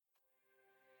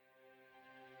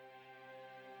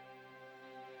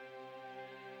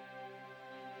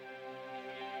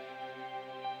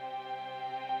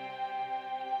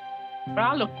But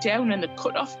I looked down and the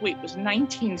cut-off weight was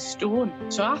 19 stone.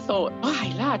 So I thought,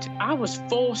 "Why, lad, I was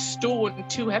 4 stone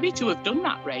too heavy to have done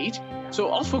that ride." So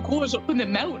off we goes up in the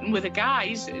mountain with the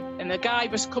guys, and the guy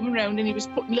was coming round and he was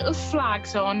putting little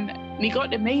flags on, and he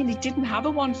got to me and he didn't have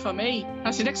a one for me.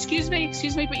 I said, excuse me,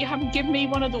 but you haven't given me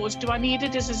one of those. Do I need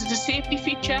it? Is it a safety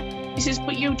feature? He says,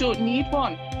 but you don't need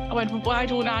one. I went, well, why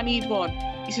don't I need one?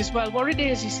 He says, well, what it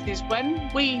is, he says, when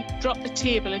we drop the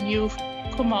table and you've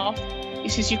come off, he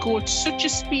says, you go at such a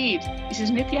speed. He says,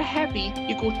 and if you're heavy,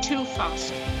 you go too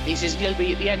fast. He says, you'll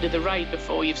be at the end of the ride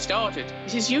before you've started. He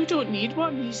says, you don't need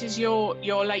one. He says, you're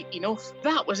light enough.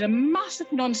 That was a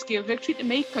massive non-scale victory to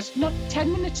me, because not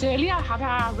 10 minutes earlier had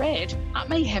I read at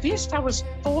my heaviest, I was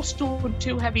 4 stone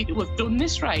too heavy to have done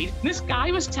this ride. And this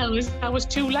guy was telling us I was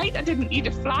too light. I didn't need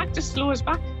a flag to slow us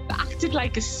back. It acted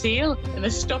like a sail and they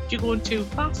stopped you going too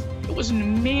fast. It was an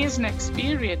amazing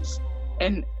experience.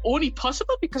 And only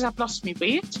possible because I've lost my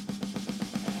weight.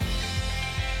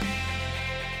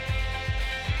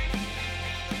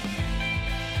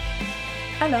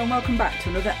 Hello and welcome back to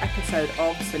another episode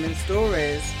of Slimming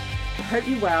Stories. I hope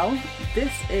you're well.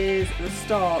 This is the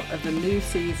start of the new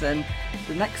season,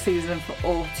 the next season for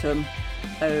autumn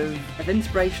of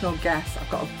inspirational guests.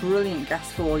 I've got a brilliant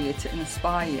guest for you to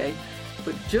inspire you.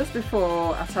 But just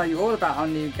before I tell you all about our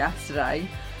new guest today,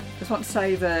 I just want to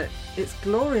say that it's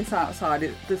glorious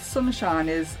outside. The sunshine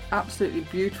is absolutely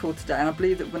beautiful today, and I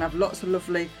believe that we're going to have lots of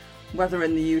lovely weather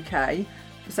in the UK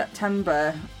for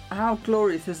September. How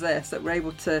glorious is this that we're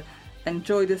able to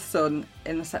enjoy the sun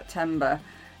in September?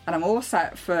 And I'm all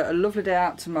set for a lovely day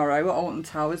out tomorrow at Alton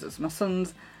Towers. It's my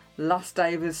son's last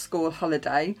day of his school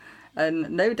holiday,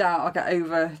 and no doubt I'll get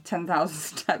over 10,000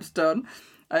 steps done.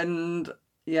 And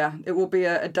yeah, it will be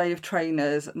a day of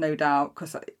trainers, no doubt,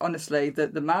 because honestly,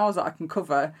 the miles that I can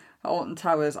cover at Alton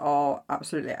Towers are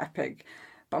absolutely epic.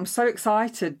 But I'm so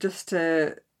excited just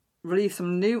to release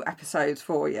some new episodes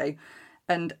for you.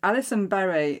 And Alison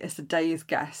Berry is today's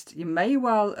guest. You may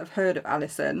well have heard of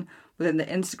Alison within the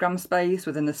Instagram space,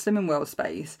 within the Slimming World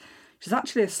space. She's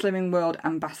actually a Slimming World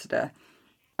ambassador.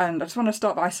 And I just want to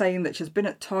start by saying that she's been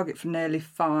at Target for nearly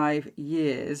 5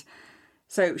 years.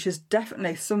 So she's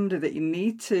definitely somebody that you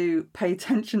need to pay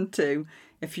attention to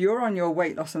if you're on your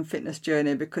weight loss and fitness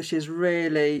journey, because she's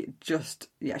really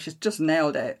she's just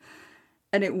nailed it.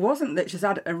 And it wasn't that she's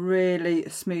had a really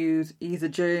smooth, easy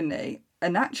journey.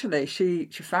 And actually, she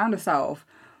found herself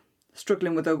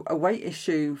struggling with a weight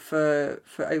issue for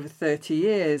over 30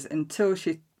 years until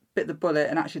she bit the bullet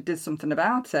and actually did something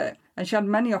about it. And she had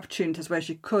many opportunities where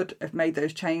she could have made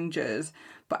those changes.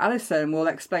 But Alison will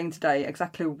explain today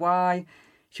exactly why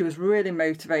she was really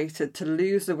motivated to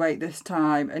lose the weight this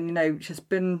time. And, you know, she's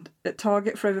been at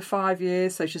Target for over 5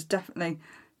 years, so she's definitely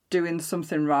doing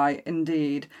something right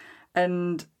indeed.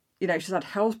 And, you know, she's had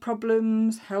health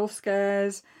problems, health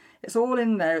scares. It's all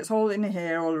in there. It's all in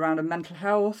here, all around her mental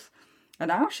health. And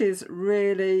now she's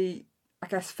really, I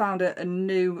guess, found a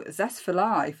new zest for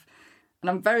life. And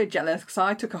I'm very jealous because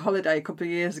I took a holiday a couple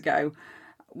of years ago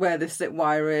where this zip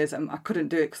wire is, and I couldn't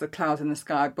do it because of the clouds in the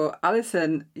sky. But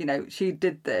Alison, you know, she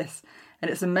did this. And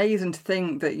it's amazing to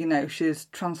think that, you know, she's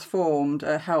transformed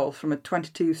her health from a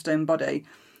 22 stone body.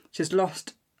 She's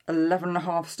lost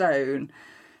 11.5 stone.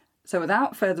 So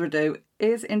without further ado,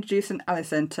 is introducing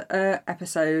Alison to her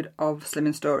episode of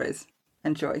Slimming Stories.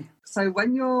 Enjoy. So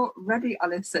when you're ready,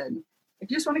 Alison,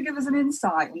 if you just want to give us an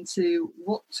insight into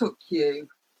what took you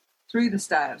through the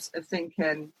steps of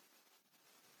thinking,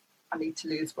 I need to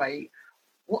lose weight,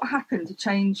 what happened to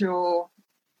change your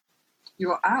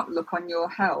outlook on your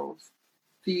health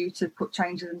for you to put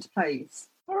changes into place?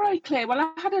 All right, Claire. Well,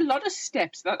 I had a lot of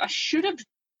steps that I should have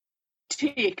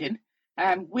taken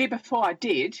way before I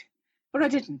did, but I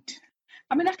didn't.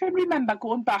 I mean, I can remember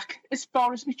going back as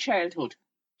far as my childhood.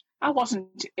 I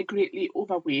wasn't a greatly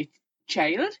overweight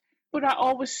child, but I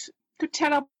always could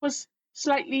tell I was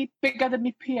slightly bigger than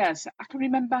my peers. I can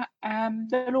remember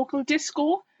the local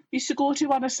disco we used to go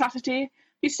to on a Saturday.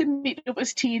 We used to meet up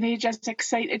as teenagers,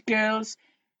 excited girls.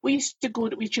 We used to go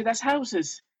to each other's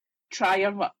houses, try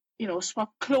and, you know,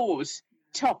 swap clothes,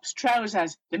 tops,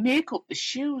 trousers, the makeup, the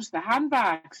shoes, the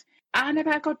handbags. I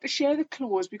never got to share the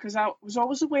clothes because I was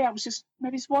always aware I was just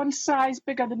maybe one size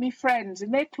bigger than my friends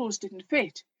and their clothes didn't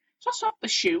fit. So I swapped the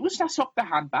shoes, I swapped the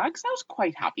handbags. I was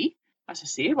quite happy. As I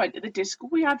say, went to the disco,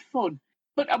 we had fun.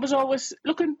 But I was always,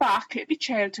 looking back at my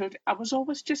childhood, I was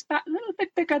always just that little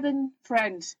bit bigger than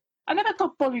friends. I never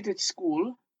got bullied at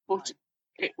school, but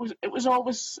it was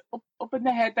always up in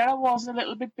the head that I was a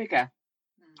little bit bigger.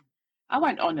 I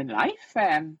went on in life,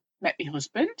 met my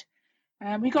husband.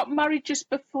 We got married just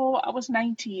before I was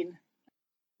 19.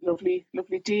 Lovely,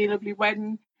 lovely day, lovely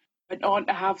wedding. went on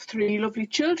to have 3 lovely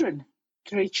children.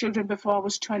 3 children before I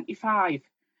was 25.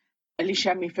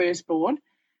 Alicia, my firstborn,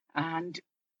 and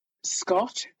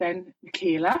Scott, then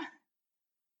Michaela.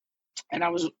 And I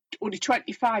was only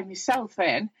 25 myself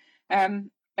then. And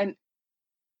I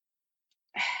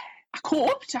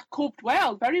coped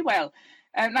well, very well.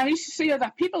 And I used to see other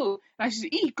people, and I said,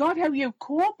 God, how are you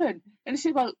coping? And they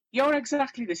said, well, you're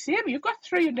exactly the same. You've got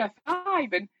 3 under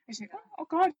 5. And I said, oh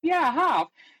God, yeah, I have.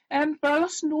 But I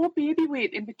lost no baby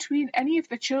weight in between any of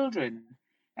the children.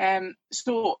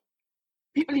 So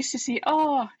people used to say,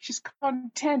 oh, she's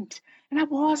content. And I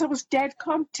was dead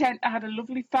content. I had a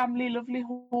lovely family, lovely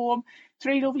home,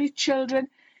 3 lovely children.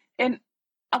 And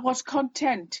I was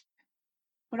content.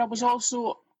 But I was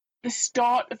also the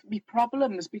start of my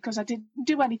problems because I didn't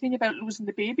do anything about losing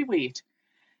the baby weight.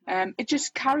 It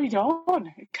just carried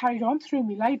on. It carried on through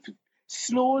my life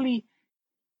slowly.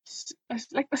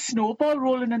 It's like a snowball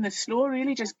rolling in the snow,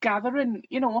 really, just gathering,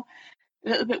 a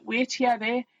little bit weight here,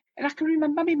 there. And I can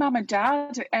remember my mum and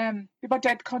dad, they were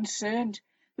dead concerned.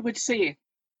 They would say,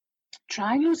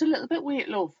 try and lose a little bit weight,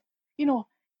 love. You'll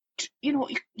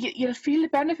feel the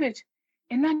benefit.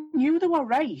 And I knew they were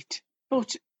right.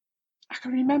 But I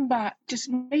can remember just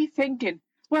me thinking,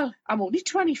 well, I'm only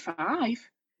 25. Yeah.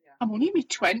 I'm only in my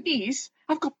 20s.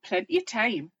 I've got plenty of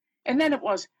time. And then it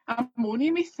was, I'm only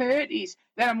in my 30s.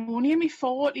 Then I'm only in my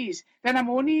 40s. Then I'm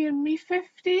only in my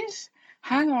 50s.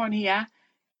 Hang on here.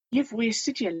 You've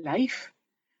wasted your life.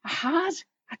 I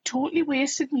totally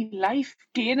wasted my life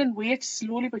gaining weight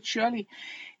slowly but surely.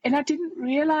 And I didn't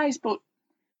realise, but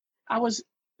I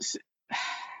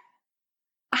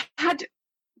had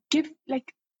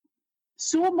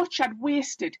so much I'd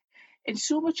wasted and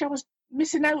so much I was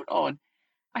missing out on.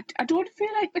 I don't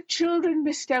feel like the children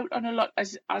missed out on a lot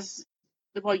as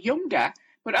they were younger,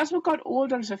 but as we got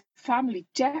older as a family,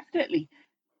 definitely.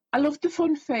 I loved the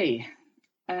fun fair,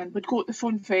 and we'd go to the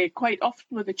fun fair quite often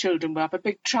with the children. We have a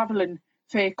big travelling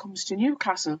fair comes to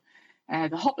Newcastle,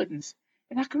 the Hoppins,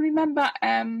 and I can remember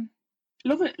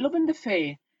loving the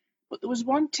fair. But there was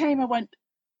one time I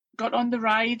got on the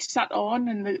ride, sat on,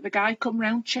 and the guy come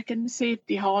round checking the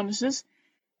safety harnesses,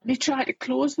 and he tried to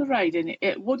close the ride, and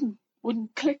it wouldn't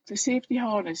click the safety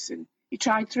harness, and he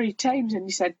tried 3 times, and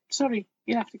he said, sorry,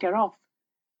 you'll have to get off.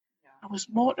 Yeah. I was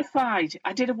mortified.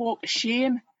 I did a walk of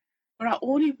shame, but I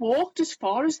only walked as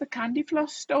far as the candy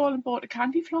floss stall and bought a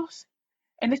candy floss,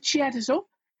 and it cheered us up.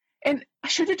 And I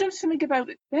should have done something about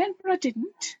it then, but I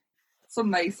didn't.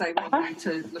 Some may say wanting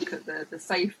to look at the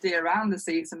safety around the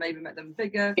seats and maybe make them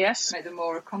bigger, yes, make them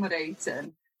more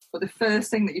accommodating. But the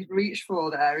first thing that you'd reach for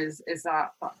there is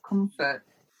that comfort.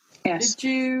 Yes. Did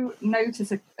you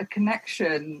notice a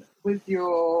connection with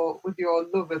your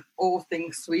love of all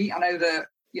things sweet? I know that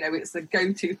it's the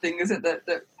go-to thing, isn't it?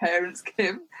 That parents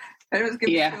give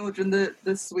the children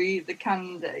the sweet, the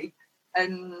candy,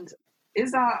 and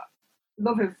is that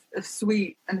love of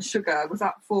sweet and sugar, was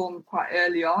that formed quite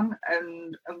early on?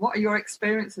 And what are your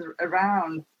experiences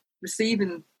around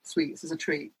receiving sweets as a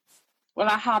treat? Well,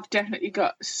 I have definitely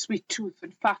got a sweet tooth.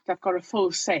 In fact, I've got a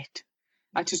full set.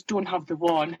 I just don't have the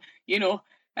one,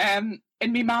 And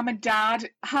my mum and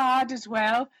dad had as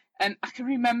well. And I can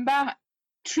remember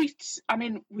treats. I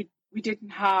mean, we didn't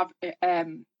have.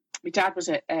 My dad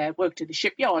worked in the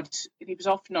shipyards, and he was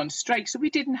often on strike, so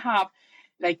we didn't have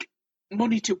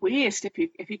money to waste if you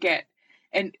get.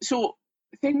 And so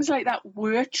things like that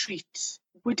were treats.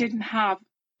 We didn't have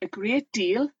a great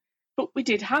deal, but we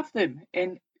did have them.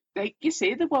 And like you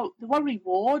say, there were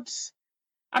rewards.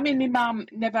 I mean, my mum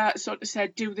never sort of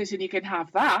said, do this and you can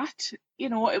have that.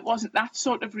 It wasn't that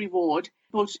sort of reward.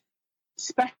 But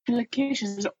special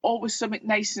occasions, was always something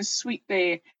nice and sweet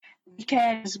there.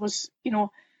 Weekends was,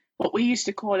 what we used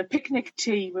to call a picnic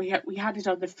tea. We had it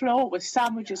on the floor with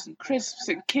sandwiches and crisps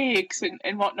and cakes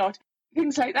and whatnot,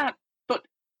 things like that. But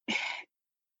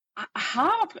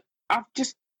I've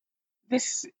just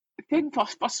this thing for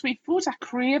sweet foods. I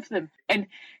crave them. And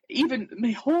even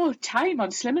my whole time on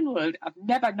Slimming World, I've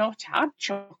never not had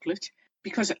chocolate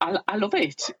because I love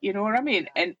it. You know what I mean?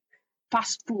 And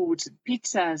fast foods and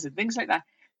pizzas and things like that,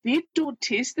 they don't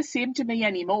taste the same to me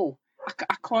anymore.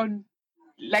 I can't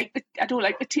I don't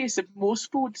like the taste of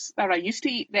most foods that I used to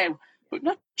eat now, but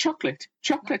not chocolate.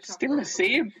 Chocolate's still the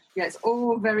same. Yeah, it's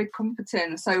all very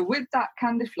comforting. So with that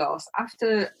candy floss,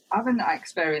 after having that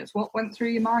experience, what went through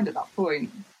your mind at that point?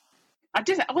 I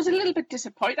was a little bit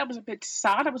disappointed. I was a bit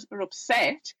sad. I was a bit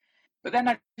upset. But then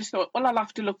I just thought, well, I'll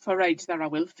have to look for rides that I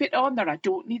will fit on, that I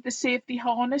don't need the safety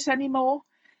harness anymore.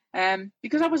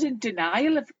 Because I was in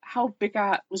denial of how big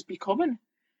I was becoming.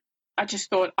 I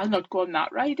just thought, I'll not go on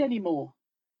that ride anymore.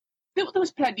 There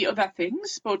was plenty of other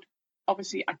things, but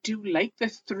obviously I do like the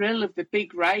thrill of the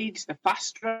big rides, the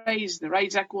fast rides, the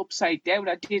rides that go upside down.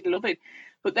 I did love it.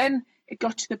 But then it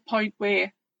got to the point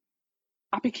where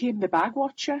I became the bag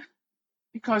watcher,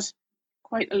 because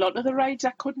quite a lot of the rides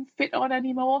I couldn't fit on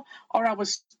anymore, or I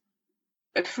was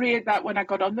afraid that when I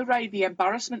got on the ride, the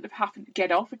embarrassment of having to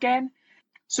get off again.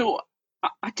 So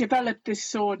I developed this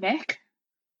sore neck.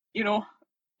 You know,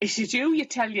 as you do, you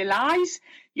tell your lies,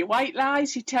 your white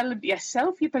lies, you tell them to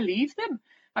yourself, you believe them.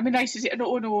 I mean, I used to say,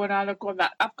 no, and I'll go on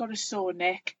that, I've got a sore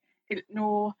neck.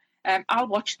 No, I'll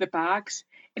watch the bags.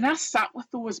 And I sat with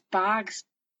those bags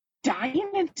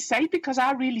dying inside, because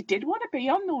I really did want to be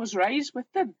on those rides with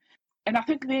them. And I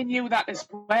think they knew that as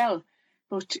well.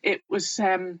 But it was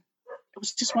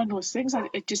just one of those things.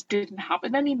 It just didn't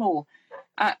happen anymore.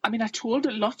 I mean, I told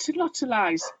lots and lots of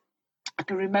lies. I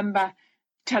can remember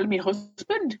telling my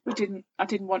husband I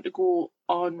didn't want to go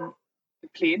on the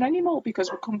plane anymore,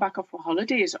 because we'd come back off our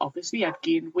holidays. Obviously, I'd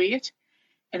gained weight,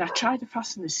 and I tried to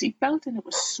fasten the seatbelt, and it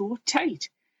was so tight.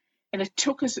 And it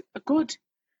took us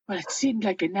it seemed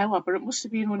like an hour, but it must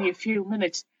have been only a few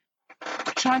minutes,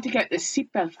 trying to get the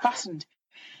seatbelt fastened.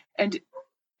 And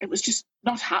it was just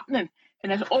not happening.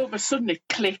 And then all of a sudden it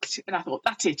clicked, and I thought,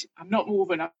 that's it. I'm not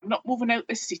moving. I'm not moving out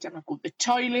this seat. I'm going to go to the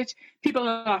toilet. People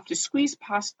will have to squeeze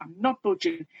past. I'm not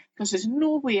budging, because there's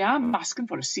no way I'm asking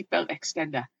for a seatbelt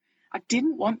extender. I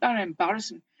didn't want that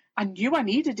embarrassment. I knew I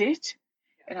needed it.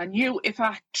 And I knew if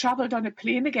I travelled on a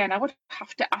plane again, I would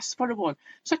have to ask for one.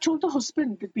 So I told the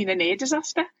husband there'd been an air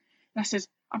disaster. And I said,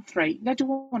 I'm frightened. I don't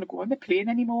want to go on the plane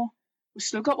anymore. We've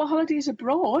still got our holidays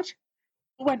abroad.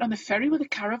 We went on the ferry with a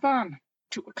caravan.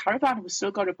 Took a caravan and we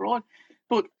still got abroad.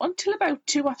 But until about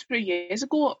 2 or 3 years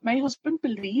ago, my husband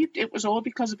believed it was all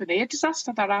because of an air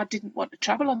disaster that I didn't want to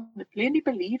travel on the plane. He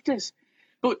believed us.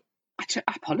 But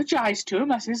I apologised to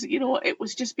him. I says, it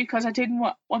was just because I didn't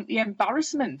want the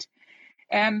embarrassment.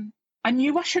 I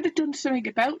knew I should have done something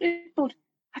about it, but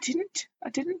I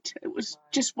didn't. It was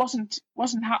just wasn't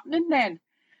happening then.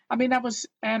 I mean, I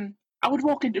would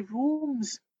walk into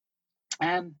rooms,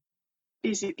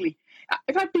 basically.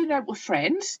 If I'd been out with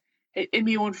friends, in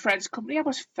my own friends' company, I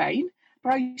was fine.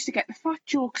 But I used to get the fat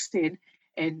jokes in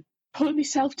and pull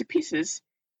myself to pieces,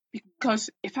 because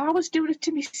if I was doing it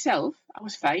to myself, I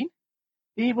was fine.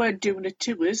 They weren't doing it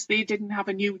to us. They didn't have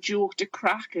a new joke to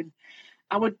crack, and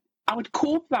I would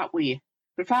cope that way.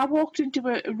 But if I walked into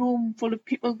a room full of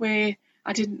people where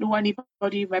I didn't know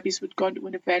anybody, maybe we'd gone to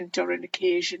an event or an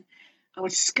occasion, I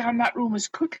would scan that room as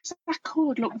quick as I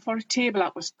could, looking for a table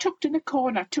that was tucked in a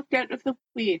corner, tucked out of the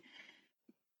way,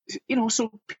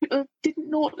 so people didn't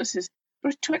notice us.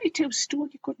 But at 22 stone,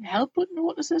 you couldn't help but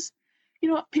notice us.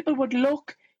 People would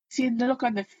look, seeing the look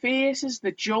on their faces,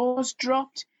 the jaws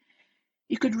dropped.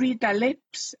 You could read their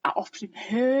lips. I often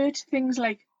heard things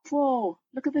like, whoa,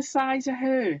 look at the size of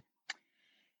her.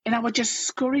 And I would just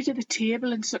scurry to the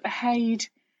table and sort of hide.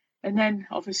 And then,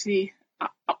 obviously,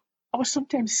 I was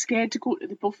sometimes scared to go to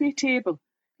the buffet table,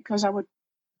 because I would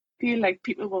feel like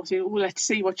people will say, let's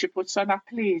see what she puts on that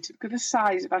plate. Look at the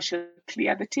size, if I should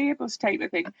clear the tables type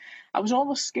of thing. I was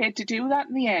almost scared to do that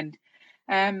in the end.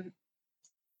 And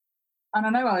I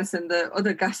know, Alison, the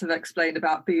other guests have explained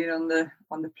about being on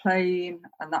the plane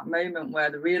and that moment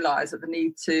where they realise that they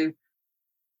need to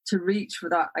reach for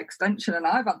that extension. And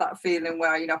I've had that feeling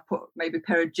where, I put maybe a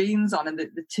pair of jeans on and they're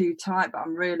too tight, but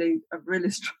I'm really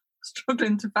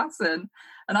struggling to fasten.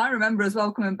 And I remember as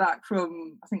well coming back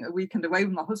from, I think, a weekend away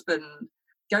with my husband,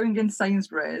 going into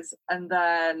Sainsbury's and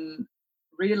then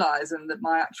realising that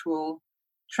my actual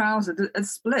trouser had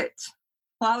split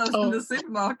while I was in the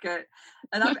supermarket.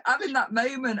 And I'm having that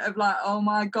moment of like, oh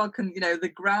my God, can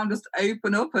the ground just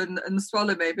open up and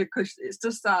swallow me, because it's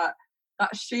just that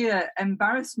sheer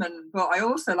embarrassment. But I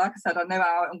also, like I said, I know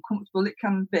how uncomfortable it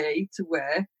can be to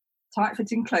wear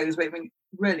tight-fitting clothes when you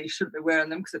really shouldn't be wearing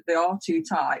them because they are too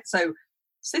tight. So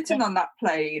sitting on that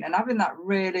plane and having that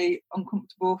really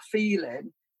uncomfortable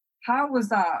feeling, how was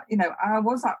that? How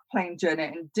was that plane journey?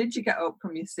 And did you get up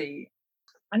from your seat?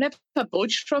 I never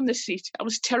budged from the seat. I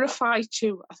was terrified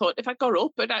too. I thought if I got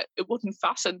up and it wouldn't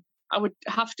fasten, I would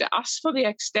have to ask for the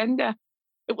extender.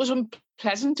 It was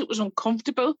unpleasant. It was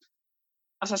uncomfortable.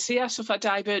 As I say, I suffer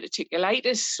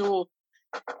diverticulitis, so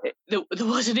there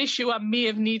was an issue. I may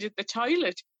have needed the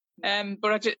toilet.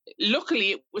 But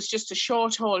luckily, it was just a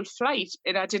short-haul flight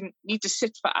and I didn't need to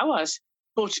sit for hours.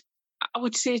 But I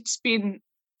would say it's been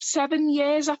 7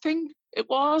 years, I think it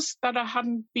was, that I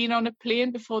hadn't been on a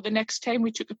plane before the next time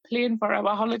we took a plane for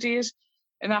our holidays.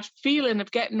 And that feeling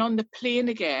of getting on the plane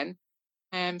again,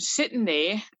 sitting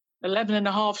there,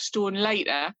 11.5 stone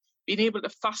lighter, being able to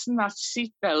fasten that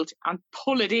seatbelt and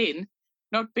pull it in,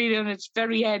 not being on its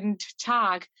very end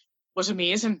tag was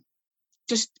amazing.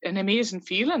 Just an amazing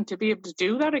feeling to be able to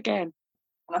do that again.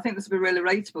 And I think this will be really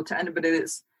relatable to anybody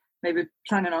that's maybe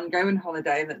planning on going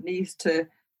holiday that needs to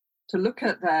look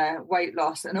at their weight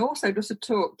loss, and also just to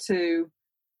talk to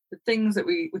the things that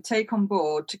we would take on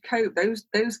board to cope,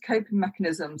 those coping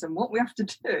mechanisms, and what we have to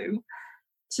do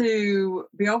to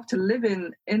be able to live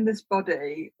in this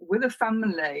body with a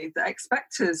family that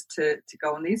expect us to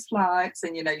go on these flights.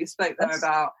 And, you know, you spoke there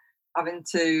about having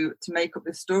to make up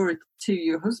this story to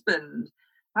your husband.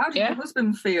 How did your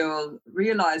husband feel,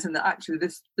 realising that actually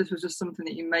this was just something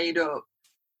that you made up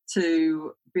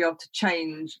to be able to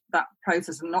change that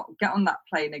process and not get on that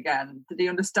plane again? Did he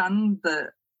understand that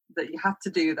you had to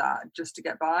do that just to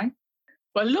get by?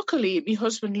 Well, luckily, my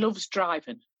husband loves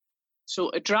driving. So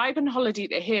a driving holiday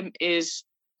to him is,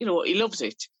 you know, he loves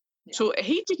it. Yeah. So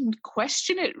he didn't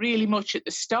question it really much at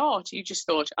the start. He just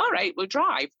thought, all right, we'll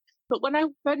drive. But when I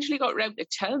eventually got around to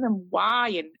telling him why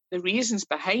and the reasons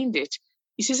behind it,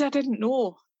 he says, I didn't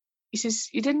know. He says,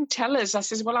 you didn't tell us. I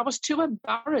says, well, I was too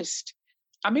embarrassed.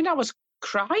 I mean, I was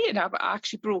crying. I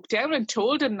actually broke down and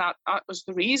told him that was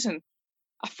the reason.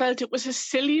 I felt it was a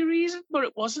silly reason, but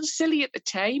it wasn't silly at the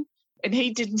time. And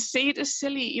he didn't see it as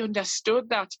silly. He understood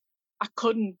that I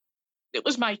couldn't. It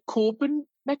was my coping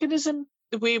mechanism,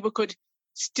 the way we could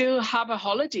still have a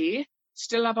holiday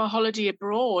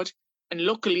abroad. And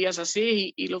luckily, as I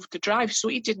say, he loved to drive, so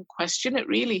he didn't question it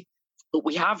really. But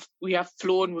we have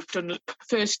flown. We've done the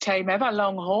first time ever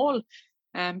long haul.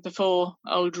 Before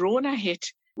old Rona hit,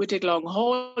 we did long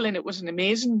haul, and it was an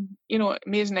amazing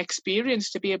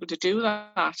experience to be able to do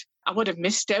that. I would have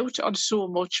missed out on so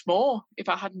much more if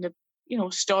I hadn't have,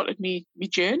 started my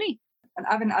journey. And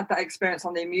having had that experience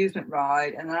on the amusement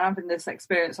ride, and then having this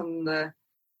experience on the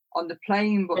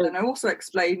plane, but then also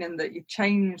explaining that you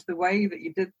changed the way that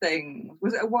you did things.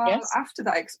 Was it a while after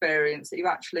that experience that you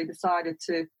actually decided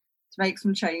to make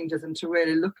some changes and to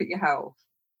really look at your health?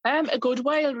 A good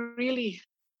while, really.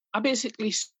 I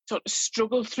basically sort of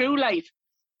struggled through life.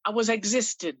 I was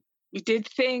existing. We did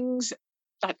things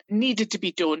that needed to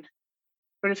be done.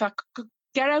 But if I could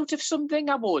get out of something,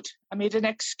 I would. I made an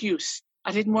excuse.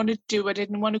 I didn't want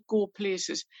to go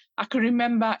places. I can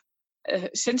remember,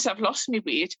 since I've lost my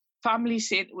weight, family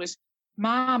saying to us,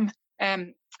 Mum,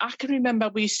 I can remember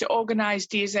we used to organise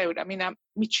days out. I mean,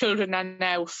 my children are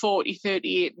now 40,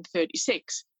 38 and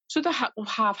 36. So they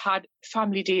have had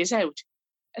family days out.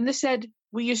 And they said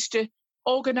we used to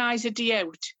organise a day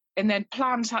out, and then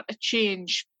plans had to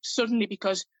change suddenly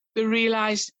because they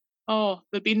realised, there'll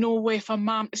be no way for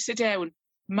Mum to sit down.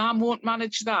 Mum won't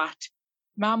manage that.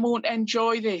 Mum won't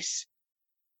enjoy this.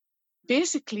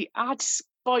 Basically, I'd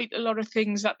spoiled a lot of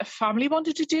things that the family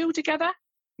wanted to do together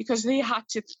because they had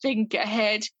to think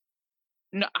ahead.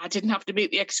 No, I didn't have to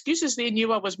make the excuses. They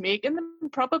knew I was making them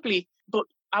probably, but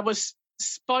I was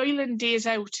spoiling days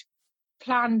out,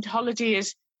 planned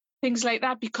holidays, things like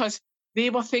that, because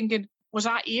they were thinking, was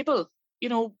I able?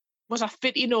 Was I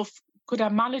fit enough? Could I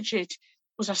manage it?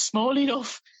 Was I small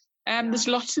enough? There's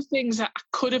lots of things that I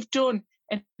could have done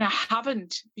and I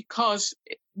haven't because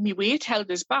my weight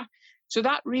held us back. So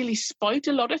that really spoiled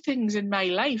a lot of things in my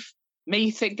life,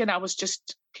 me thinking I was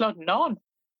just plodding on.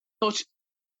 But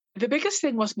the biggest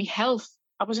thing was my health.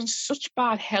 I was in such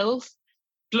bad health.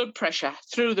 Blood pressure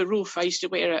through the roof. I used to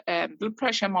wear a blood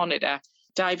pressure monitor,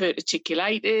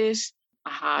 diverticulitis. I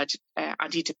had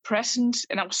antidepressants,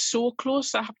 and I was so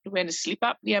close I had to wear a sleep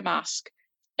apnea mask.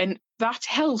 And that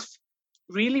health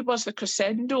really was the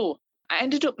crescendo. I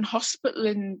ended up in hospital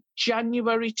in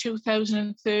January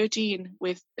 2013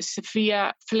 with a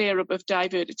severe flare-up of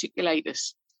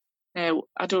diverticulitis. Now,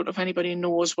 I don't know if anybody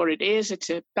knows what it is. It's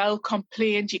a bowel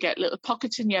complaint. You get little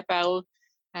pockets in your bowel,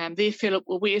 and they fill up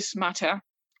with waste matter.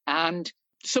 And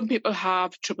some people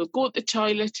have trouble going to the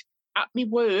toilet. At my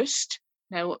worst,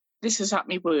 now this is at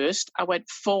my worst, I went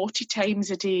 40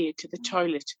 times a day to the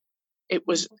toilet. It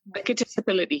was like a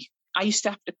disability. I used to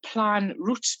have to plan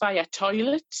routes via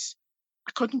toilets.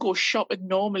 I couldn't go shopping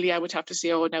normally. I would have to say,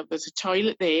 now there's a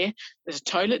toilet there, there's a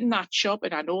toilet in that shop,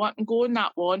 and I know I can go in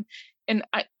that one. And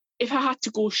if I had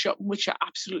to go shopping, which I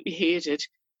absolutely hated,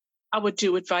 I would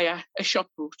do it via a shop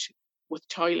route with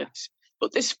toilets.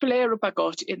 But this flare-up I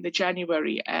got in the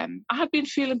January, I had been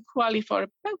feeling poorly for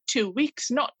about 2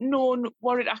 weeks, not knowing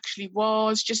what it actually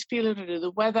was, just feeling under the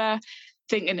weather,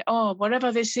 thinking,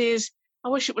 whatever this is, I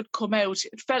wish it would come out.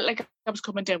 It felt like I was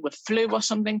coming down with flu or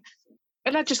something.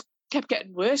 And I just kept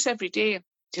getting worse every day,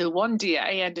 till one day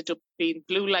I ended up being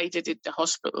blue lighted into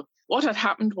hospital. What had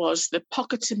happened was the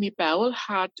pockets in my bowel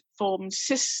had formed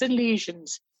cysts and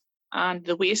lesions, and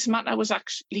the waste matter was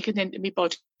actually leaking into my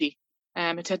body.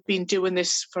 It had been doing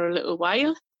this for a little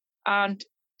while, and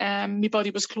my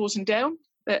body was closing down.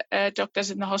 The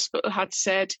doctors in the hospital had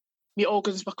said my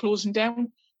organs were closing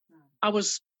down. I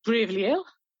was gravely ill.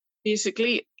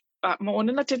 Basically, that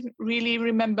morning, I didn't really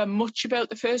remember much about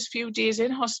the first few days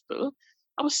in hospital.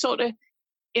 I was sort of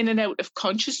in and out of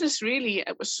consciousness, really.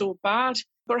 It was so bad.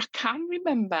 But I can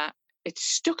remember, it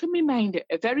stuck in my mind,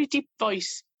 a very deep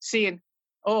voice saying,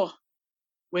 "Oh,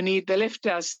 we need the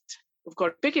lifters. We've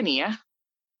got a big in here."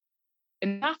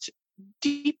 And that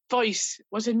deep voice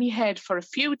was in my head for a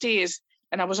few days,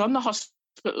 and I was on the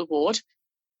hospital ward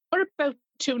for about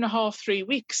 2.5, 3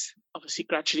 weeks, obviously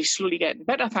gradually, slowly getting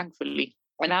better, thankfully.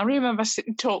 And I remember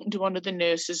sitting talking to one of the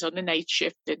nurses on the night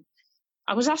shift, and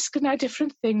I was asking her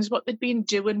different things, what they'd been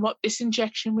doing, what this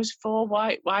injection was for,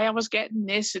 why I was getting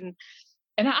this. And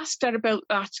I asked her about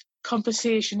that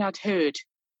conversation I'd heard.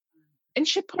 And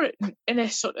she put it in a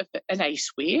sort of a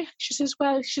nice way. She says,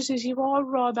 "Well," she says, "you are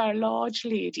rather a large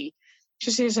lady."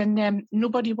 She says, "and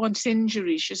nobody wants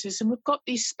injury." She says, "and we've got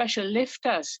these special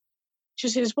lifters." She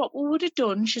says, "What we would have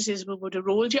done," she says, "we would have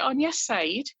rolled you on your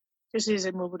side." She says,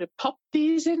 "and we would have popped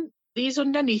these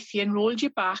underneath you and rolled you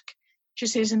back." She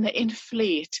says, "and they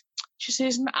inflate." She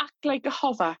says, "and act like a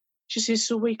hover." She says,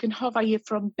 "so we can hover you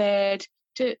from bed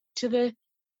to the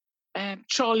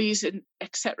trolleys and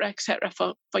etc.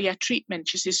 for your treatment."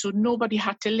 She says, "so nobody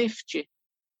had to lift you."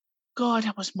 God,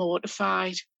 I was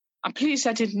mortified. I'm pleased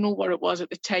I didn't know what it was at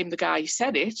the time the guy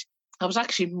said it. I was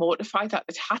actually mortified that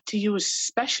they'd had to use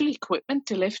special equipment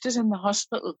to lift us in the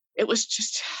hospital. It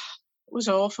was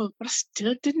awful, but I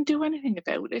still didn't do anything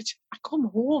about it. I come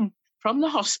home from the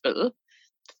hospital,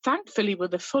 thankfully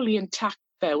with a fully intact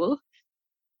bowel.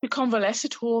 We convalesced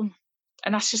at home,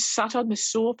 and I just sat on the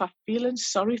sofa feeling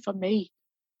sorry for me.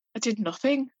 I did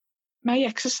nothing. My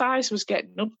exercise was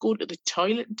getting up, going to the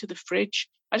toilet and to the fridge.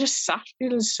 I just sat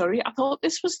feeling sorry. I thought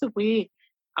this was the way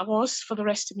I was for the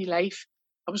rest of my life.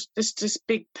 I was this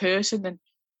big person, and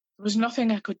there was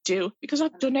nothing I could do because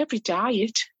I'd done every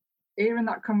diet. Hearing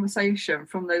that conversation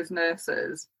from those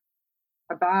nurses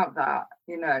about that,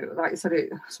 like you said,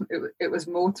 it was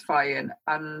mortifying,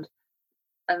 and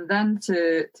then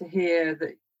to hear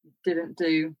that you didn't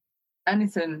do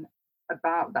anything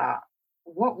about that.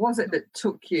 What was it that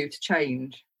took you to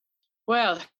change?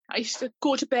 Well, I used to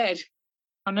go to bed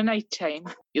on a night time.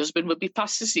 My husband would be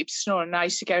fast asleep snoring, and I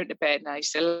used to go into bed and I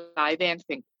used to lie there and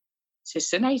think, "Is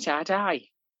the night I die?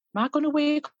 Am I going to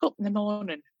wake up in the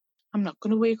morning? I'm not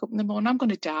going to wake up in the morning. I'm going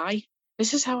to die.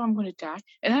 This is how I'm going to die."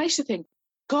 And I used to think,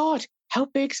 God, how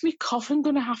big's my coffin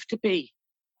going to have to be?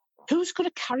 Who's going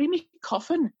to carry me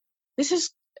coffin?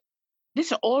 This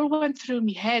all went through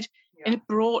my head, and it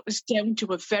brought us down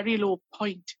to a very low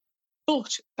point.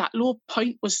 But that low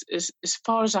point was as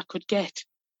far as I could get.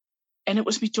 And it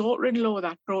was my daughter-in-law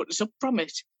that brought us up from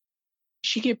it.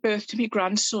 She gave birth to my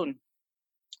grandson,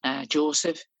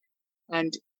 Joseph.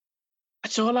 And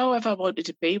that's all I ever wanted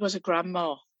to be, was a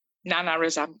grandma, Nana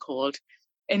as I'm called.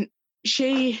 And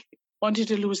she wanted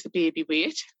to lose the baby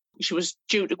weight. She was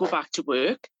due to go back to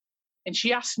work. And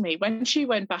she asked me, when she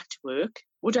went back to work,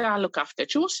 would I look after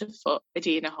Joseph for a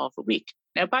day and a half a week?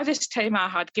 Now, by this time, I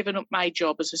had given up my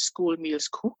job as a school meals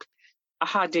cook. I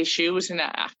had issues and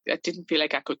I didn't feel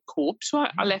like I could cope. So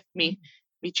I left my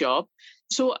job.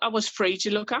 So I was free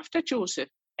to look after Joseph.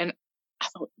 And I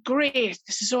thought, great,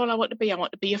 this is all I want to be. I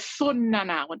want to be a fun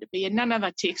nana. I want to be a nana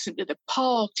that takes him to the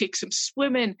park, takes him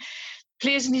swimming,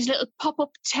 plays in his little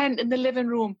pop-up tent in the living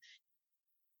room.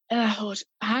 And I thought,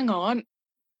 hang on,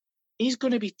 he's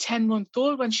going to be 10 months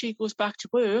old when she goes back to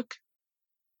work.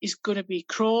 He's going to be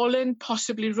crawling,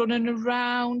 possibly running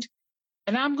around.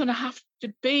 And I'm going to have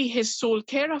to be his sole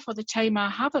carer for the time I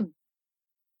have him.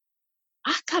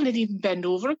 I can't even bend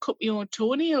over and cut my own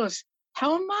toenails.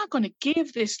 How am I going to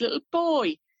give this little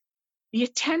boy the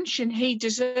attention he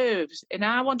deserves? And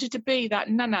I wanted to be that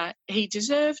nana he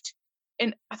deserved.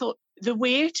 And I thought, the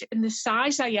weight and the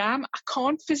size I am, I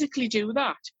can't physically do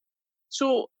that.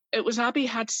 So it was Abby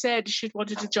had said she'd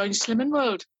wanted to join Slimming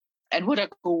World. And would I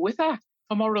go with her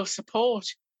for moral support?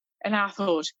 And I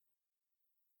thought,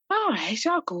 all right,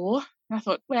 I'll go. And I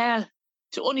thought, well,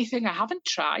 it's the only thing I haven't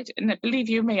tried. And believe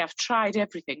you me, I've tried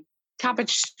everything.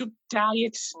 Cabbage soup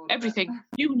diets, everything.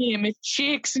 You name it,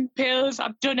 shakes and pills,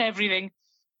 I've done everything.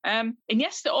 And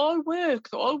yes, they all work.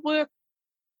 They all work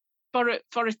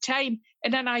for a time.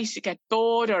 And then I used to get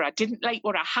bored, or I didn't like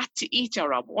what I had to eat,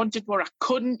 or I wanted what I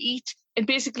couldn't eat. And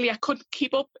basically I couldn't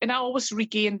keep up, and I always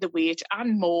regained the weight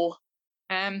and more.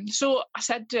 So I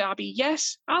said to Abby,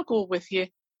 yes, I'll go with you.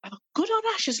 I thought, good on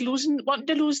her, she's wanting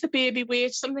to lose the baby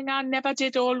weight, something I never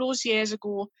did all those years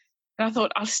ago. And I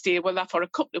thought, I'll stay with that for a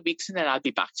couple of weeks and then I'll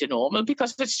be back to normal,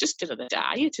 because it's just another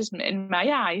diet, isn't it? In my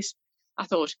eyes, I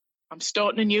thought, I'm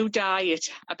starting a new diet.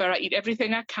 I better eat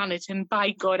everything I can. And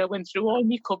by God, I went through all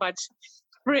my cupboards,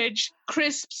 fridge,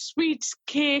 crisps, sweets,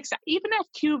 cakes. I even had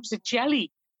cubes of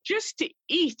jelly just to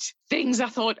eat things I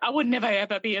thought I would never,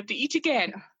 ever be able to eat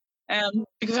again,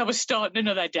 because I was starting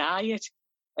another diet.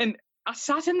 And I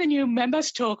sat in the new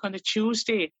members talk on a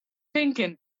Tuesday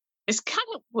thinking, this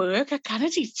cannot work. I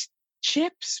cannot eat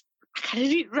chips. I cannot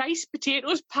eat rice,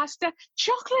 potatoes, pasta,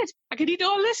 chocolate. I can eat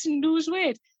all this and lose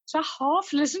weight. So I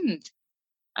half listened.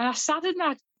 And I sat in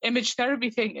that image therapy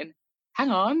thinking,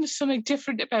 hang on, there's something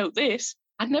different about this.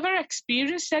 I'd never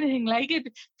experienced anything like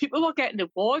it. People were getting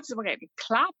awards, they were getting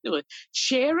clapped, they were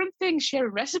sharing things,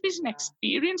 sharing recipes and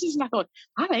experiences. And I thought,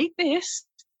 I like this.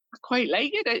 I quite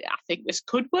like it. I think this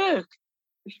could work.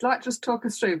 Would you like to just talk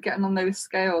us through getting on those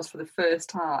scales for the first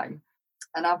time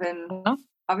and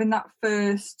having that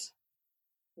first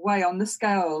weigh on the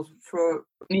scales for,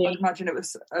 I imagine it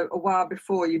was a while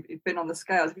before you'd been on the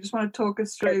scales. If you just want to talk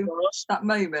us through that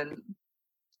moment.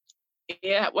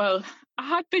 Yeah, well, I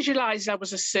had visualised I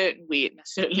was a certain weight and I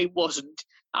certainly wasn't.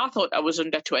 I thought I was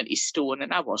under 20 stone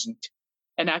and I wasn't.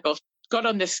 And I got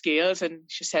on the scales and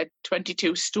she said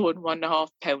 22 stone, 1.5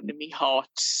 pound, and my heart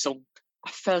sunk. I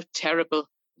felt terrible.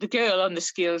 The girl on the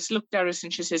scales looked at us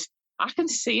and she says, I can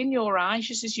see in your eyes,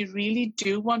 she says, you really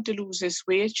do want to lose this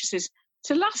weight. She says, it's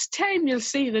the last time you'll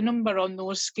see the number on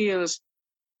those scales.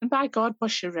 And by God,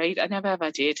 was she right? I never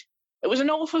ever did. It was an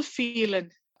awful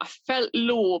feeling. I felt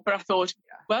low, but I thought,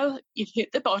 well, you've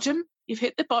hit the bottom. You've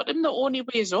hit the bottom. The only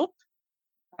way is up.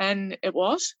 And it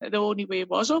was. The only way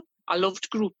was up. I loved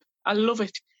group. I love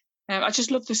it. I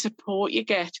just love the support you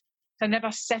get. I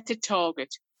never set a target,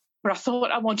 but I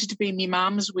thought I wanted to be my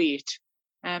mum's weight.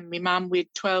 My mum weighed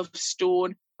 12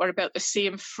 stone. We're about the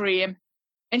same frame.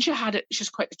 And she was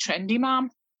quite a trendy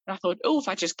mum. And I thought, if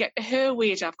I just get to her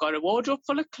weight, I've got a wardrobe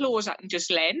full of clothes I can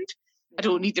just lend. I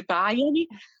don't need to buy any.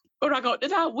 But I got to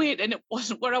that weight and it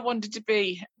wasn't where I wanted to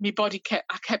be. My body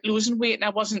I kept losing weight and I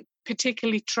wasn't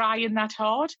particularly trying that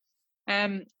hard.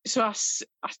 So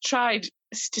I tried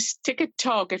to stick a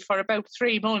target for about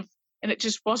 3 months and it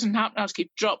just wasn't happening. I was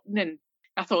keep dropping in.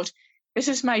 I thought, this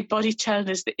is my body telling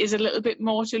us there is a little bit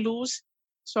more to lose.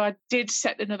 So I did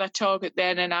set another target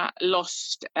then and I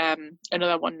lost another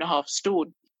 1.5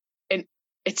 stone. And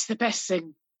it's the best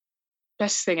thing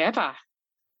ever.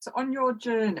 So on your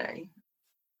journey,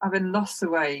 having lost the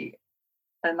weight,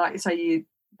 and like you say,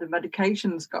 the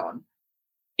medication's gone.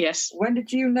 Yes. When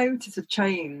did you notice a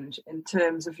change in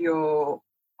terms of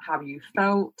how you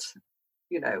felt?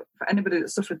 You know, for anybody that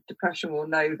suffered depression will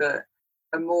know that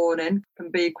a morning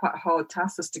can be quite a hard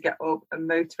task just to get up and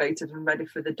motivated and ready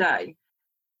for the day.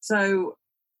 So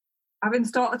having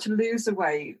started to lose the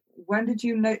weight, when did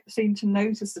you seem to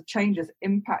notice the changes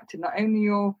impacting not only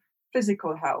your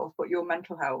physical health, but your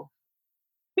mental health?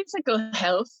 Physical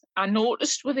health, I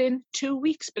noticed within 2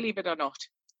 weeks, believe it or not.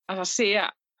 As I say,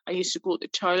 I used to go to the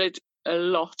toilet a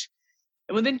lot.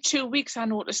 And within 2 weeks, I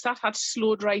noticed that had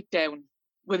slowed right down.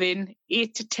 Within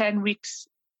 8 to 10 weeks,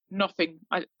 nothing.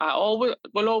 I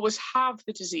will always have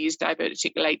the disease,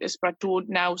 diverticulitis, but I don't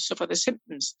now suffer the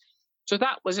symptoms. So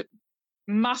that was a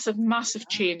massive, massive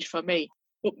change for me.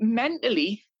 But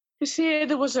mentally, to say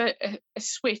there was a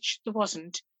switch, there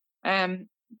wasn't.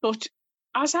 But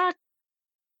as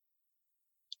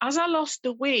I lost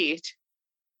the weight,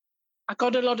 I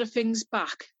got a lot of things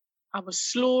back. I was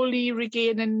slowly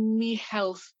regaining my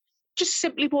health, just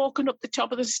simply walking up the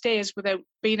top of the stairs without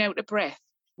being out of breath,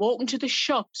 walking to the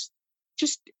shops,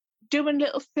 just doing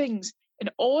little things.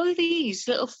 And all these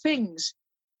little things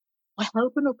were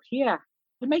helping up here.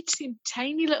 They might seem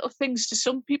tiny little things to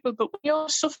some people, but when you're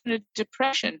suffering a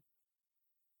depression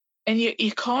and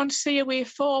you can't see a way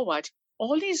forward,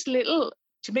 all these little,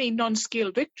 to me,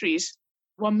 non-scale victories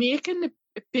were making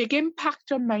a big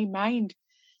impact on my mind.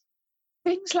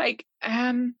 Things like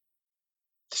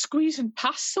squeezing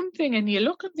past something and you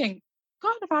look and think,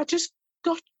 God, if I just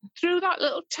got through that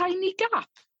little tiny gap.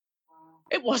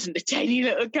 It wasn't a tiny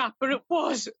little gap, but it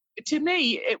was. To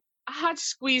me, I had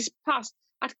squeezed past.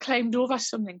 I'd climbed over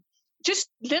something. Just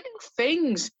little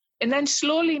things. And then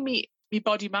slowly me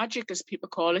body magic, as people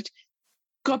call it,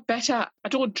 got better. I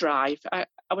don't drive. I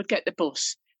would get the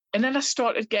bus. And then I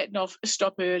started getting off a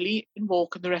stop early and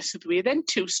walking the rest of the way. Then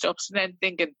 2 stops and then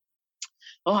thinking,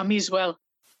 I may as well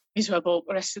walk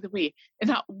the rest of the way. And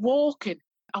that walking,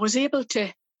 I was able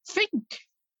to think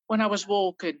when I was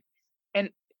walking and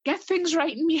get things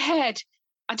right in my head.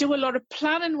 I do a lot of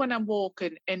planning when I'm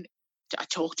walking and I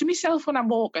talk to myself when I'm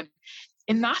walking.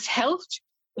 And that helped.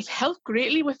 it helped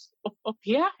greatly with up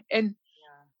here. And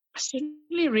I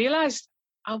suddenly realised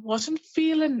I wasn't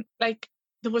feeling like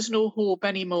there was no hope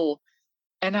anymore.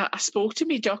 And I spoke to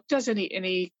my doctors, and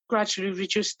he gradually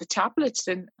reduced the tablets.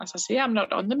 And as I say, I'm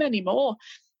not on them anymore.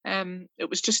 It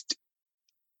was just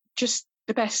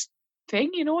the best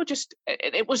thing, just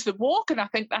it was the walk. And I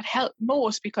think that helped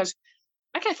most, because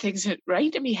I get things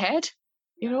right in my head,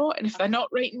 and if they're not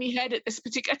right in my head at this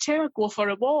particular time, I go for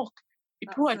a walk.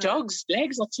 My poor dog's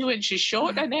legs are 2 inches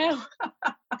shorter now.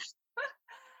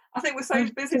 I think we're so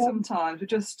busy sometimes,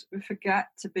 we forget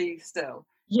to be still.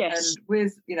 Yes. And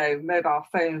with, mobile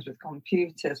phones, with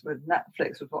computers, with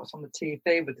Netflix, with what's on the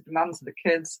TV, with the demands of the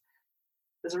kids,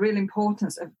 there's a real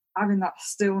importance of having that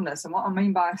stillness. And what I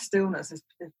mean by stillness is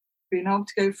being able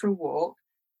to go for a walk.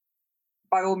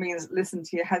 By all means, listen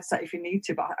to your headset if you need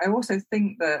to. But I also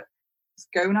think that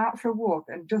going out for a walk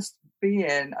and just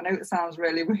being, I know it sounds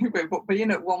really weird, but being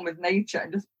at one with nature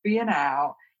and just being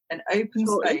out in open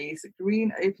space,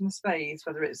 green open space,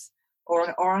 whether it's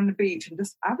or on the beach, and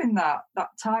just having that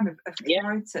time of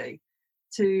clarity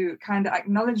to kind of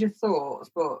acknowledge your thoughts,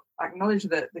 but acknowledge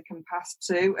that they can pass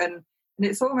too. And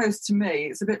it's almost, to me,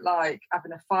 it's a bit like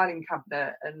having a filing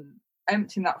cabinet and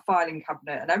emptying that filing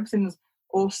cabinet, and everything's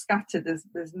all scattered.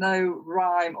 There's no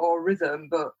rhyme or rhythm.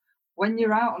 But when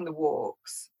you're out on the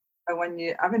walks and when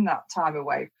you're having that time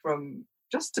away from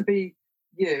just to be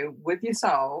you with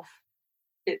yourself,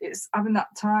 it's having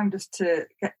that time just to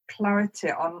get clarity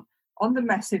on the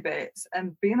messy bits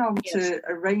and being able to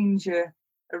arrange your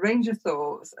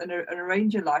thoughts and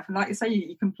arrange your life. And like you say,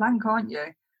 you can plan, can't you?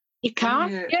 You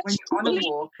can. When you're on a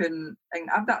walk and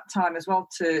have that time as well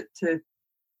to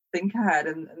think ahead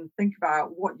and think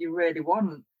about what you really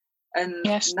want. And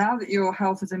now that your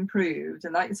health has improved,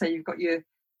 and like you say, you've got your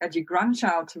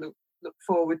grandchild to look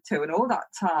forward to, and all that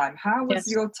time, how was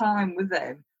your time with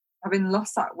them, having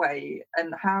lost that weight,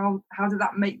 and how did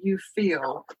that make you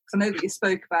feel? Because I know that you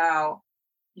spoke about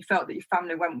you felt that your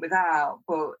family went without,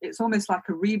 but it's almost like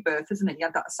a rebirth, isn't it? You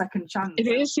had that second chance. It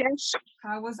is, yes.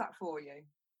 How was that for you?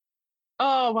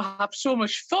 Oh, I had so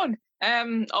much fun.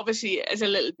 Obviously, as a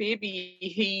little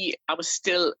baby, I was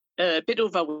still a bit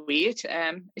overweight.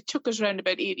 It took us around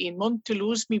about 18 months to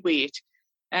lose me weight.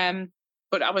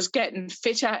 But I was getting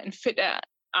fitter and fitter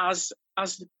as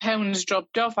the pounds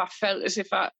dropped off. I felt as if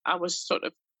I was sort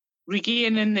of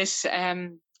regaining this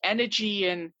energy,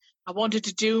 and I wanted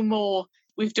to do more.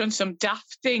 We've done some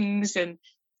daft things, and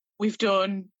we've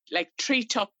done like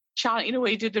treetop challenge,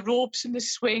 we did the ropes and the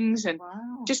swings, and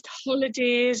just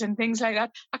holidays and things like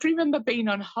that. I can remember being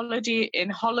on holiday in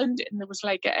Holland, and there was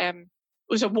like it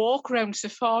was a walk around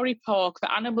Safari Park.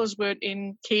 The animals weren't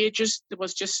in cages. There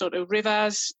was just sort of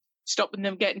rivers stopping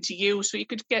them getting to you, so you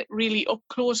could get really up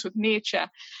close with nature.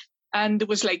 And there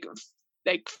was like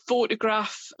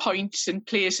photograph points and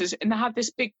places, and they had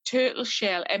this big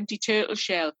empty turtle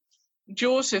shell.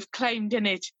 Joseph climbed in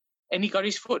it, and he got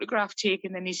his photograph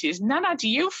taken, and he says, "Nana, do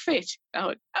you fit?" I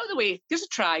went, "Out of the way, give us a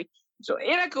try." So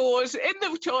in I goes, in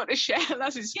the tortoise shell. I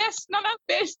says, "Yes, Nana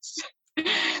fits."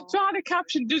 So I had a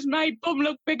caption, "Does my bum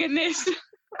look big in this?"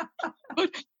 But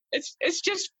it's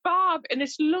just fab, and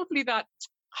it's lovely that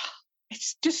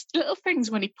it's just little things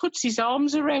when he puts his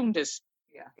arms around us,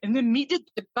 and then meet at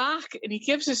the back, and he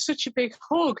gives us such a big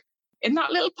hug. In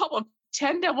that little pop-up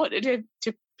tent I wanted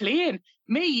to play in,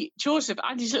 me, Joseph,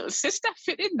 and his little sister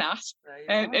fit in that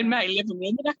in my living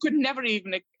room, and I could never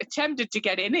even attempted to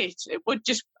get in it.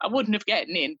 I wouldn't have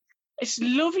gotten in. It's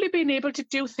lovely being able to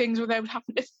do things without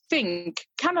having to think,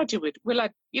 can I do it? Will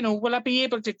I be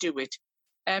able to do it?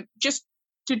 Just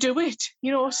to do it.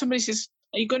 Somebody says,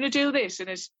 "Are you going to do this?" And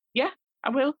it's, yeah,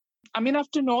 I will. I mean,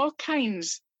 I've done all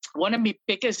kinds. One of my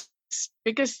biggest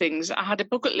things, I had a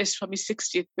bucket list for my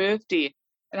 60th birthday,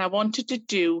 and I wanted to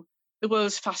do the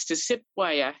world's fastest zip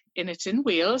wire, and it's in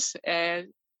Wales. I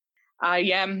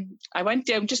went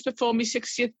down just before my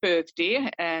 60th birthday,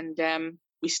 and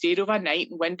we stayed overnight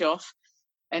and went off,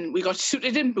 and we got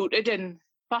suited and booted and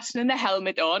fastening the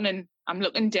helmet on, and I'm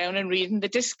looking down and reading the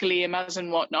disclaimers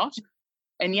and whatnot,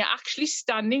 and you're actually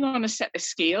standing on a set of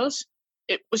scales.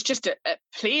 It was just a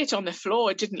plate on the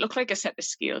floor. It didn't look like a set of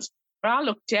scales. But I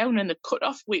looked down, and the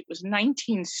cut-off weight was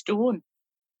 19 stone.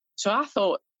 So I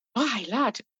thought, "Why,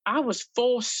 lad, I was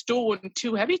 4 stone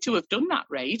too heavy to have done that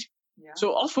ride." Yeah.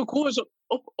 So off we goes up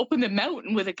in the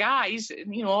mountain with the guys,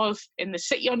 and all in the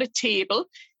city on a table,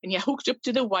 and you're hooked up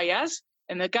to the wires,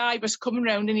 and the guy was coming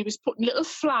around, and he was putting little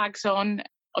flags on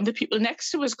the people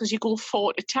next to us, because you go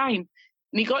 4 at a time.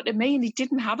 And he got to me, and he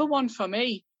didn't have a one for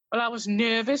me. Well, I was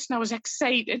nervous and I was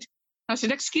excited. I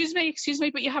said, excuse me,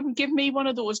 but you haven't given me one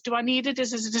of those. Do I need it?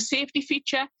 Is it a safety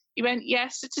feature?" He went,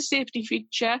 yes, it's a safety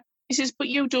feature. He says, but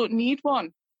you don't need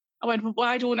one. I went, well,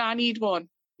 why don't I need one?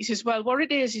 He says, well, what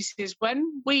it is, he says,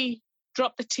 when we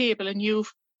drop the table and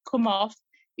you've come off,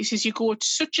 he says, you go at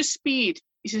such a speed.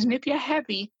 He says, and if you're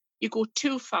heavy, you go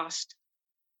too fast.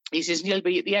 He says, and you'll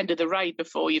be at the end of the ride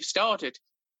before you've started.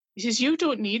 He says, you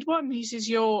don't need one. He says,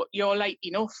 you're light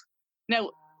enough.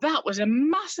 Now, that was a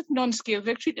massive non-scale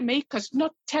victory to me, because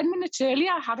not 10 minutes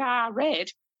earlier had I read,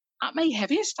 at my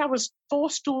heaviest, I was 4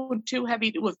 stone too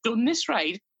heavy to have done this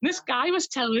ride. And this guy was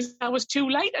telling us I was too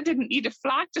light. I didn't need a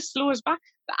flag to slow us back.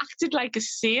 They acted like a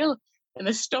sail, and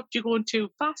they stopped you going too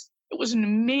fast. It was an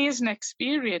amazing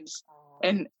experience,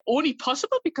 and only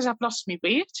possible because I've lost my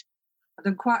weight. I've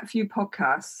done quite a few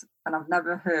podcasts, and I've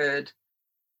never heard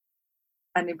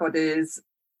anybody's,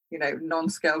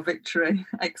 non-scale victory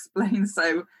explained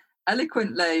so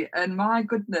eloquently. And my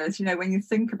goodness, when you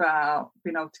think about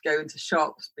being able to go into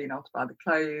shops, being able to buy the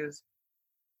clothes,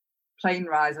 plane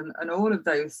rides and all of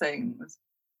those things,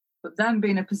 but then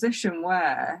being in a position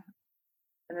where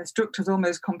an instructor's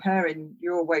almost comparing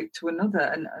your weight to another,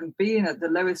 and being at the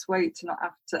lowest weight to not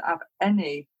have to have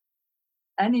any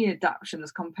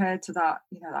adaptations compared to that,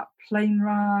 that plane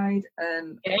ride.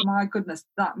 And my goodness,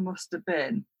 that must have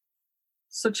been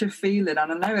such a feeling.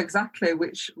 And I know exactly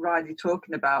which ride you're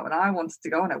talking about, and I wanted to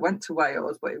go on it. Went to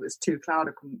Wales, but it was too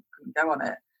cloudy, couldn't go on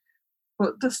it.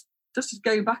 But just to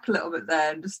go back a little bit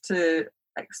there, and just to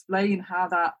explain how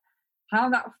that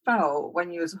felt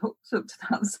when you was hooked up to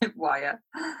that zip wire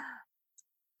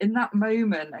in that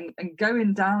moment, and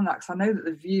going down that, because I know that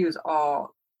the views are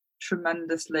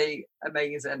tremendously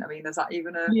amazing. I mean, is that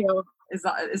even is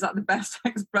that the best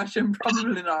expression?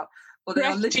 Probably not. But they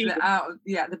are literally out.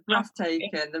 Yeah, the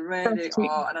breathtaking. They really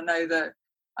are. And I know that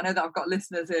I've got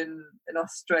listeners in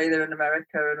Australia and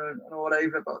America and all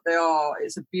over. But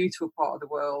it's a beautiful part of the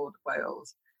world,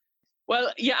 Wales.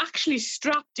 Well, you're actually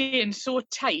strapped in so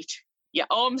tight. Your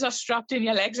arms are strapped in,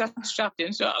 your legs are strapped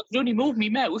in, so I could only move my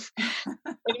mouth.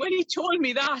 And when he told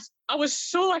me that, I was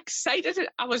so excited.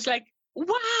 I was like,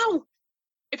 wow!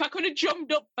 If I could have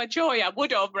jumped up for joy, I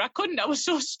would have, but I couldn't. I was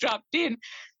so strapped in.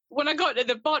 When I got to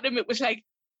the bottom, it was like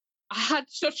I had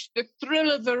such the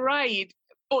thrill of the ride,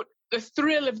 but the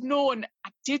thrill of knowing I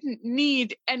didn't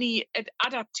need any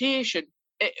adaptation.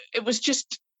 It was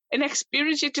just an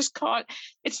experience you just can't.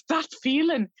 It's that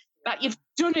feeling that you've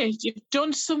done it, you've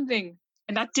done something,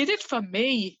 and that did it for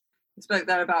me. You spoke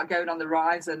there about going on the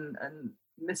rides and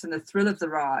missing the thrill of the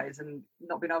rides and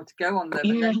not being able to go on them.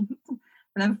 Yeah. And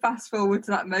then fast forward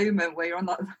to that moment where you're on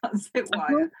that zip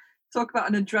wire. Talk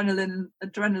about an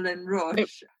adrenaline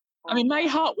rush. I mean, my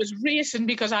heart was racing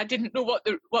because I didn't know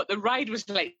what the ride was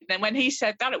like. And then when he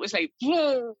said that, it was like,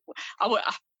 whoa!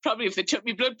 Probably if they took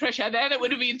me blood pressure then, it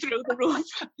would have been through the roof.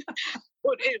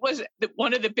 But it was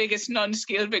one of the biggest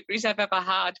non-scale victories I've ever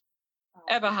had.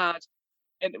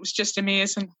 And it was just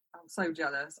amazing. I'm so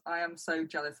jealous. I am so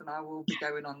jealous, and I will be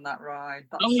going on that ride.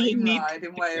 That same ride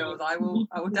in Wales. I will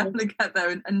definitely get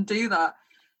there and do that.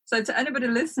 So to anybody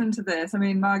listening to this, I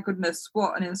mean, my goodness,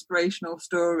 what an inspirational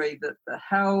story. That the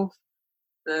health,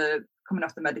 the coming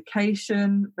off the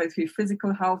medication, both your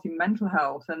physical health, your mental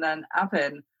health, and then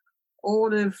having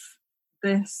all of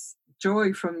this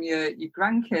joy from your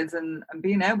grandkids and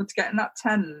being able to get in that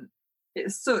tent.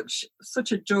 It's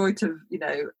such a joy to,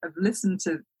 have listened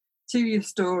to your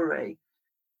story.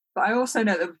 But I also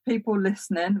know that people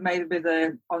listening, maybe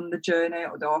they're on the journey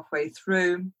or they're halfway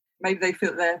through, maybe they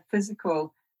feel their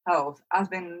physical health has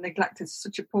been neglected to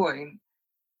such a point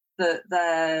that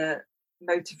their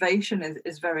motivation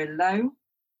is very low,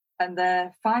 and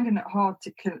they're finding it hard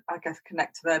to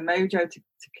connect to their mojo, to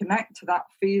connect to that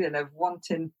feeling of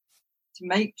wanting to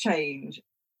make change.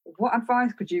 What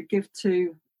advice could you give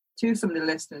to somebody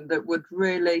listening that would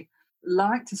really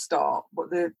like to start,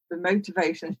 but the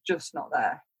motivation is just not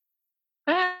there?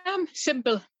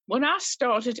 Simple. When I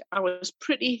started, I was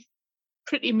pretty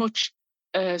much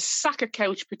a sack of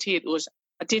couch potatoes.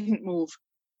 I didn't move.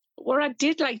 But what I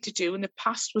did like to do in the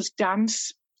past was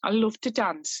dance. I love to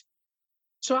dance.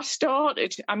 So I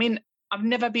started. I mean, I've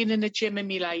never been in a gym in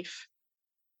my life.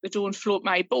 They don't float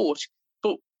my boat.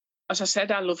 But as I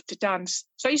said, I love to dance.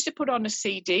 So I used to put on a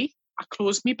CD. I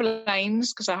closed my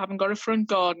blinds because I haven't got a front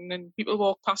garden and people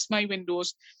walk past my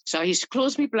windows. So I used to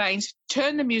close my blinds,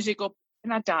 turn the music up,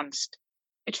 and I danced.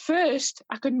 At first,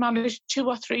 I could manage 2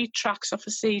 or 3 tracks off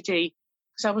a CD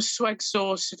because I was so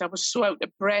exhausted. I was so out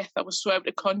of breath. I was so out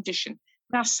of condition.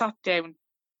 And I sat down.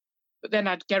 But then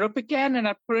I'd get up again and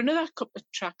I'd put another couple of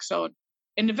tracks on.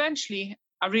 And eventually,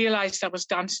 I realised I was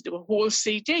dancing to a whole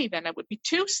CD. Then it would be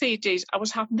 2 CDs. I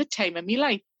was having the time of my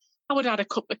life. I would add a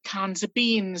couple of cans of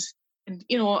beans and,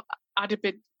 add a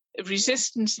bit of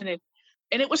resistance in it.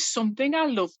 And it was something I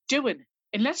loved doing.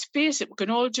 And let's face it, we can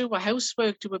all do our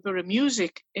housework, do a bit of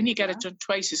music, and you get it done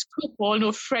twice as quick. We all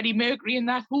know Freddie Mercury and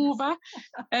that Hoover.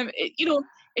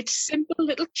 It's simple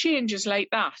little changes like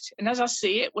that. And as I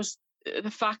say, it was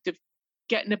the fact of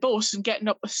getting a bus and getting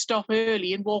up a stop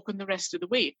early and walking the rest of the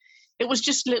way. It was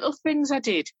just little things I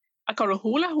did. I got a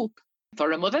hula hoop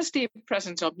for a Mother's Day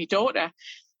present of my daughter,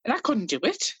 and I couldn't do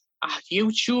it. I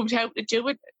YouTubed how to do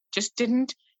it, just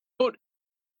didn't. But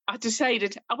I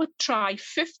decided I would try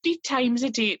 50 times a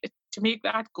day to make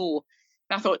that go.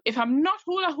 And I thought, if I'm not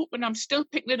hula hooping, I'm still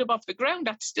picking it up off the ground.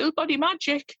 That's still body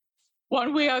magic.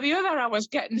 One way or the other, I was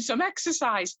getting some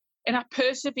exercise. And I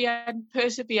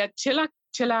persevered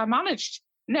till I managed.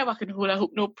 Now I can hula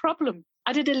hoop, no problem.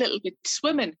 I did a little bit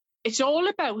swimming. It's all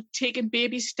about taking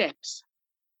baby steps.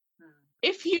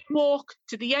 If you walk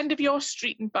to the end of your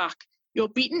street and back, you're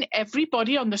beating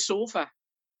everybody on the sofa.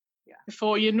 Yeah.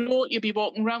 Before you know it, you'll be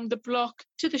walking around the block,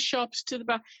 to the shops, to the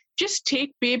back. Just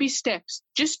take baby steps.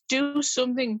 Just do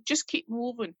something. Just keep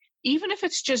moving. Even if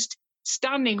it's just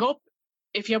standing up,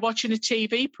 if you're watching a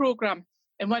TV programme,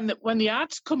 and when the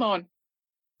ads come on,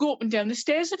 go up and down the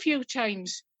stairs a few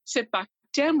times. Sit back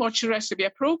down, watch the rest of your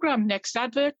programme. Next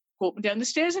advert, go up and down the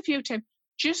stairs a few times.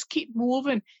 Just keep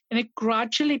moving, and it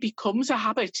gradually becomes a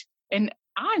habit. And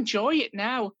I enjoy it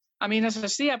now. I mean, as I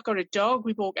say, I've got a dog.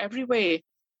 We walk everywhere.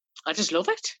 I just love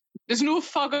it. There's no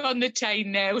fog on the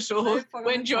Tyne now, so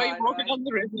we enjoy walking on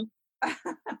the river.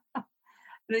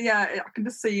 Yeah, I can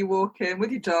just see you walking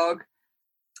with your dog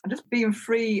and just being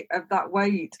free of that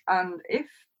weight. And if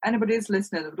anybody is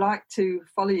listening and would like to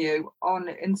follow you on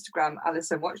Instagram,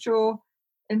 Alison, what's your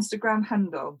Instagram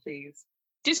handle, please?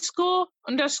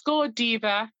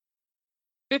 Disco_diva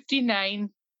 59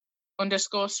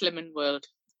 _Slim and World.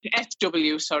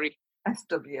 SW, sorry.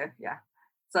 SW, yeah.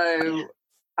 So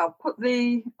I'll put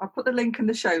the link in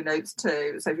the show notes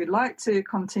too. So if you'd like to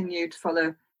continue to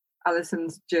follow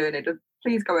Alison's journey,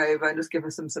 please go over and just give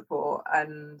her some support.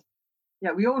 And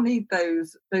yeah, we all need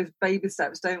those baby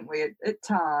steps, don't we? At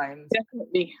times,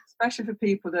 definitely, especially for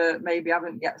people that maybe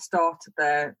haven't yet started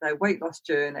their weight loss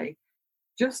journey.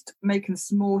 Just making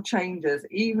small changes,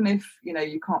 even if you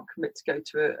can't commit to go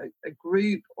to a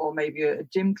group or maybe a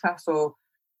gym class or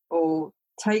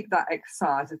take that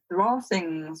exercise. If there are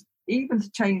things, even to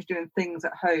change doing things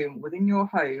at home, within your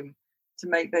home, to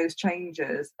make those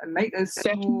changes and make those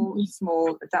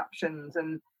small adaptations,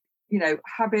 and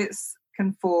habits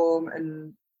can form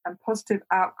and positive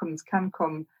outcomes can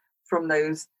come from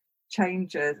those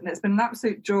changes. And it's been an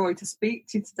absolute joy to speak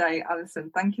to you today,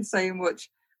 Alison. Thank you so much.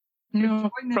 No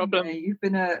problem. Me. You've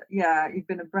been a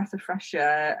breath of fresh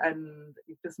air, and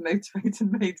you've just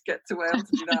motivated me to get to Wales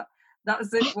to do that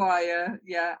zip wire.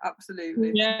 Yeah,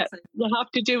 absolutely. Yeah, you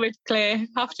have to do it, Claire.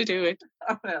 Have to do it.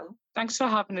 I will. Thanks for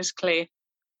having us, Claire.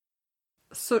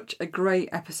 Such a great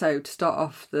episode to start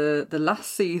off the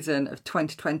last season of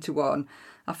 2021.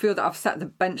 I feel that I've set the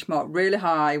benchmark really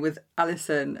high with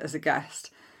Alison as a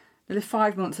guest. Nearly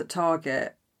 5 months at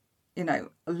Target,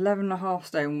 11.5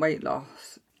 stone weight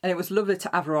loss. And it was lovely to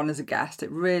have her on as a guest. It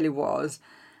really was.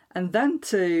 And then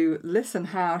to listen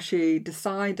how she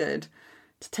decided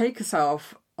to take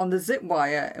herself on the zip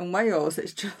wire in Wales.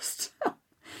 It's just,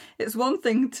 it's one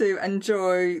thing to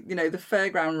enjoy, the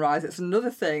fairground rides. It's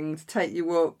another thing to take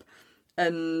you up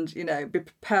and, be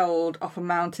propelled off a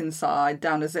mountainside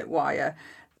down a zip wire.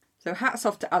 So hats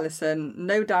off to Alison.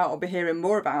 No doubt I'll be hearing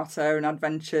more about her and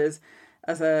adventures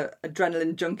as a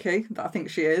adrenaline junkie that I think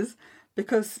she is.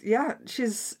 Because, yeah,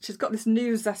 she's got this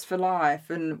new zest for life,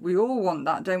 and we all want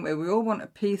that, don't we? We all want a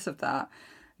piece of that.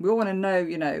 We all want to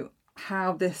know,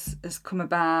 how this has come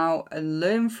about and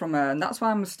learn from her. And that's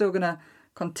why I'm still going to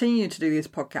continue to do these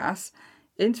podcasts,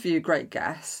 interview great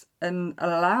guests, and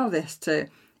allow this to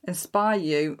inspire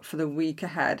you for the week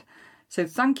ahead. So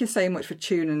thank you so much for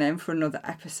tuning in for another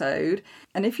episode.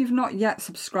 And if you've not yet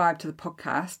subscribed to the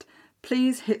podcast,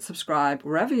 please hit subscribe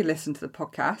wherever you listen to the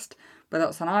podcast, whether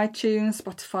it's on iTunes,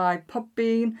 Spotify,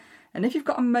 Podbean. And if you've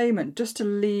got a moment just to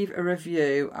leave a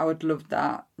review, I would love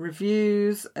that.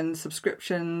 Reviews and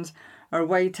subscriptions are a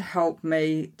way to help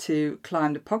me to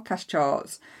climb the podcast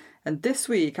charts. And this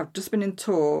week, I've just been in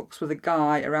talks with a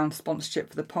guy around sponsorship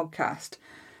for the podcast.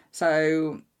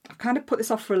 So I've kind of put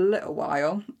this off for a little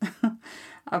while.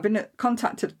 I've been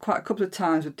contacted quite a couple of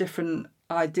times with different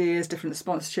ideas, different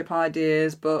sponsorship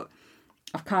ideas, but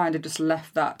I've kind of just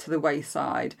left that to the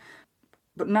wayside.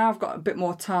 But now I've got a bit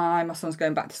more time. My son's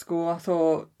going back to school. I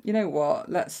thought, you know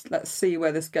what? Let's see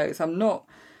where this goes.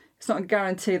 It's not a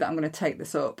guarantee that I'm going to take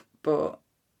this up, but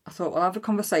I thought, well, I'll have a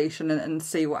conversation and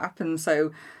see what happens.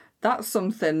 So that's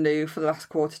something new for the last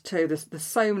quarter too. There's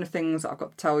so many things that I've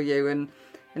got to tell you and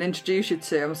introduce you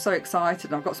to. I'm so excited,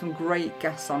 and I've got some great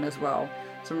guests on as well.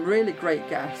 Some really great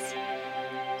guests.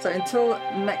 So until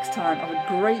next time, have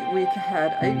a great week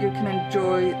ahead. I hope you can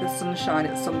enjoy the sunshine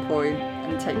at some point,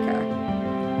 and take care.